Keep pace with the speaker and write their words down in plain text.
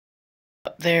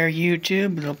there,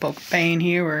 YouTube? Little Poke Pain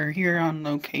here. We're here on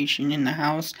location in the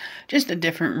house. Just a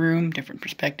different room, different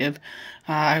perspective.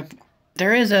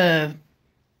 There is a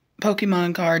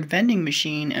Pokemon card vending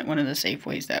machine at one of the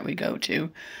Safeways that we go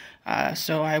to.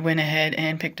 So I went ahead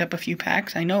and picked up a few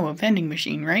packs. I know a vending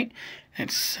machine, right?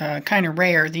 It's kind of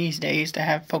rare these days to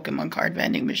have Pokemon card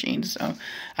vending machines. So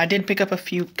I did pick up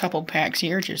a couple packs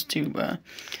here just to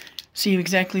see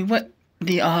exactly what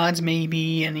the odds may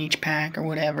be in each pack or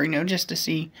whatever, just to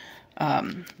see.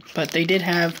 But they did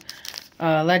have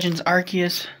Legends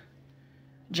Arceus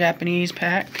Japanese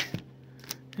pack,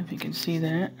 if you can see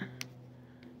that.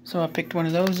 So I picked one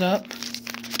of those up.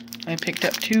 I picked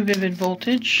up 2 Vivid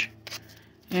Voltage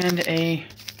and a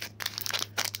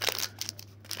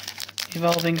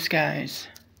Evolving Skies.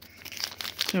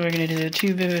 So we're going to do the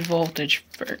 2 Vivid Voltage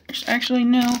first. Actually,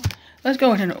 no. Let's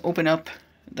go ahead and open up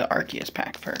the Arceus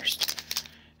pack first.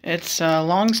 It's a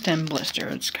long stem blister.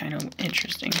 It's kind of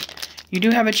interesting. You do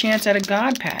have a chance at a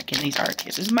God pack in these Arceus.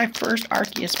 This is my first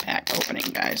Arceus pack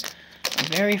opening, guys.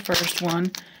 The very first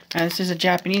one. And this is a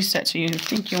Japanese set, so you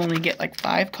think you only get like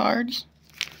 5 cards.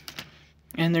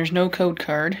 And there's no code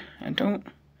card. I don't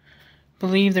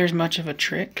believe there's much of a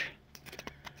trick.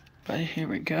 But here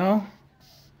we go.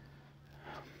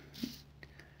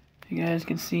 You guys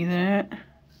can see that.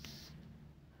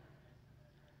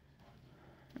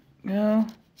 Go.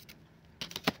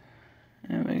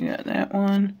 And we got that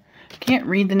one. Can't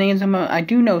read the names of them. I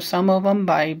do know some of them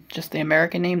by just the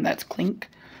American name. That's Clink.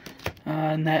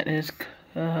 And that is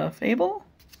Fable.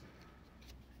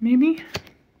 Maybe.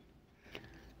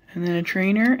 And then a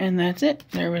trainer. And that's it.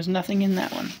 There was nothing in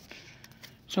that one.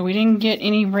 So we didn't get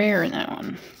any rare in that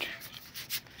one.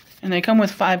 And they come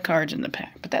with 5 cards in the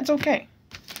pack. But that's okay.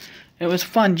 It was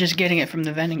fun just getting it from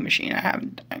the vending machine. I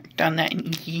haven't done that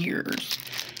in years.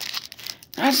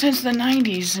 Not since the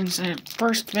 90s, since the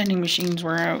first vending machines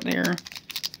were out there.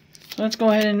 So let's go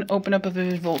ahead and open up a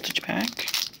Vivid Voltage pack.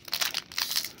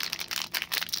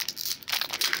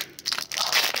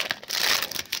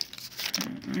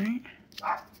 Alright.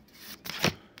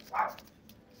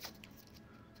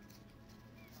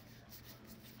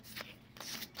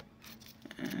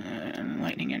 And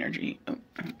Lightning Energy. Oh,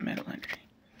 Metal Energy.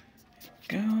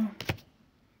 Go.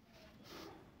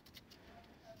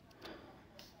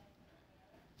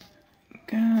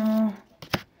 Go.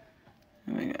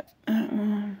 And we got that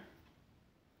one.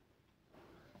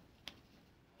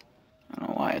 I don't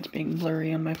know why it's being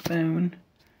blurry on my phone.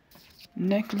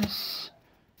 Necklace.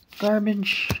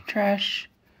 Garbage. Trash.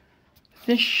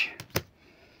 Fish.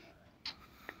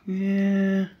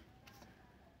 Yeah.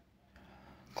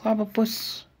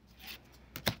 Clobopus.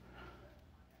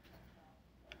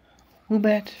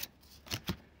 Woobat.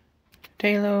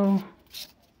 Talo.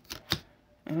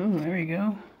 Oh, there we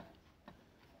go.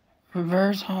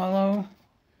 Reverse Hollow.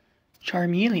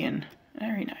 Charmeleon.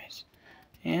 Very nice.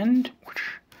 And...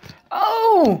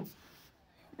 oh!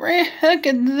 Look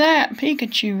at that!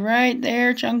 Pikachu right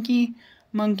there, Chunky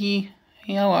Monkey.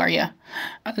 How are ya?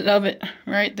 I love it.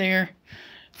 Right there.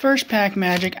 First pack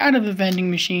magic out of a vending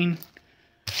machine.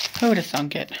 Who'd have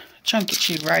thunk it?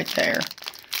 Chunkachu right there.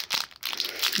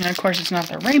 And of course it's not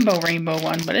the rainbow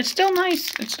one, but it's still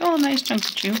nice. It's still a nice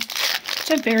Chunkachu.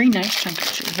 It's a very nice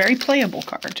Chunkachu. Very playable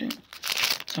card too.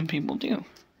 Some people do.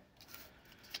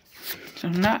 So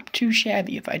not too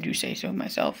shabby if I do say so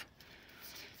myself.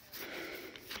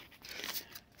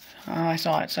 Oh, I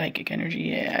saw it. Psychic Energy.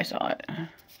 Yeah, I saw it. There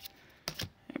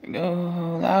we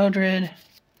go. Loudred.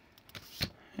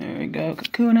 There we go.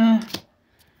 Kakuna.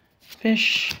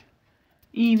 Fish.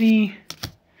 Eevee.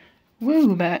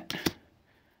 Woobat.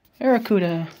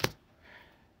 Barracuda.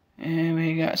 And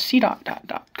we got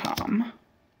CDOT.com.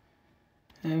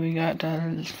 And we got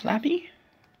Flappy.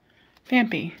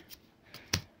 Pampy.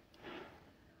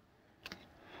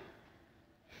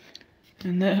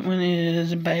 And that one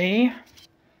is Bay.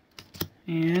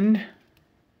 And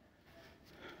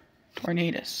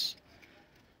Tornadus.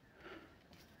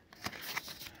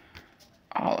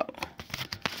 Hollow.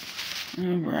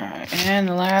 Alright, and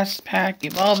the last pack,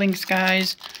 Evolving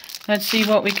Skies. Let's see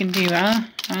what we can do, huh?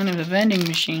 Out of the vending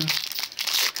machine.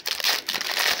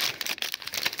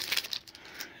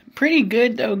 Pretty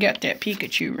good, though. Got that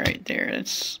Pikachu right there.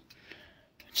 It's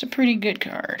a pretty good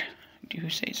card. I do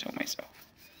say so myself.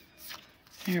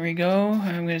 Here we go.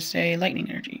 I'm going to say Lightning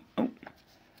Energy. Oh.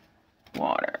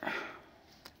 Water.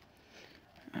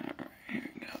 Alright, here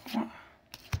we go.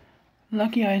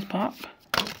 Lucky Eyes Pop.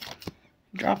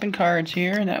 Dropping cards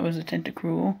here. That was a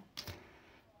Tentacruel.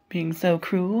 Being so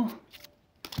cruel.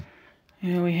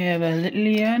 Here we have a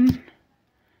Lilian.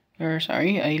 Or,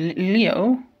 sorry, a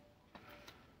Leo.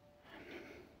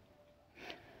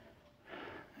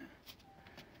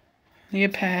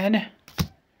 Leopard,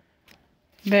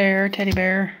 bear, teddy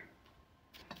bear,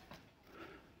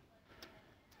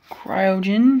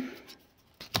 cryogen.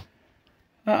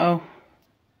 Uh-oh.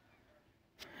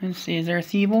 Let's see, is there a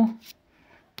Thievul?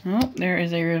 Oh, there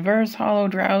is a reverse hollow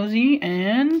drowsy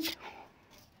and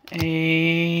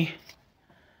a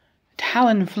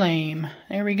Talonflame.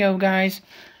 There we go, guys.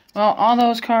 Well, all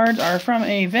those cards are from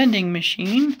a vending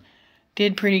machine.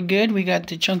 Did pretty good. We got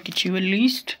the Chunky Chew at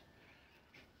least.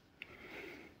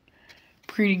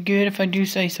 Pretty good if I do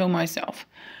say so myself.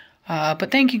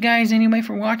 But thank you guys anyway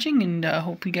for watching, and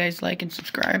hope you guys like and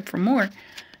subscribe for more.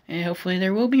 And hopefully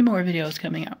there will be more videos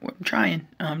coming out.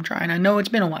 I'm trying. I know it's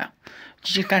been a while. But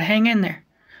you just gotta hang in there.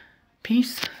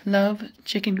 Peace, love,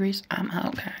 chicken grease. I'm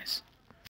out, guys.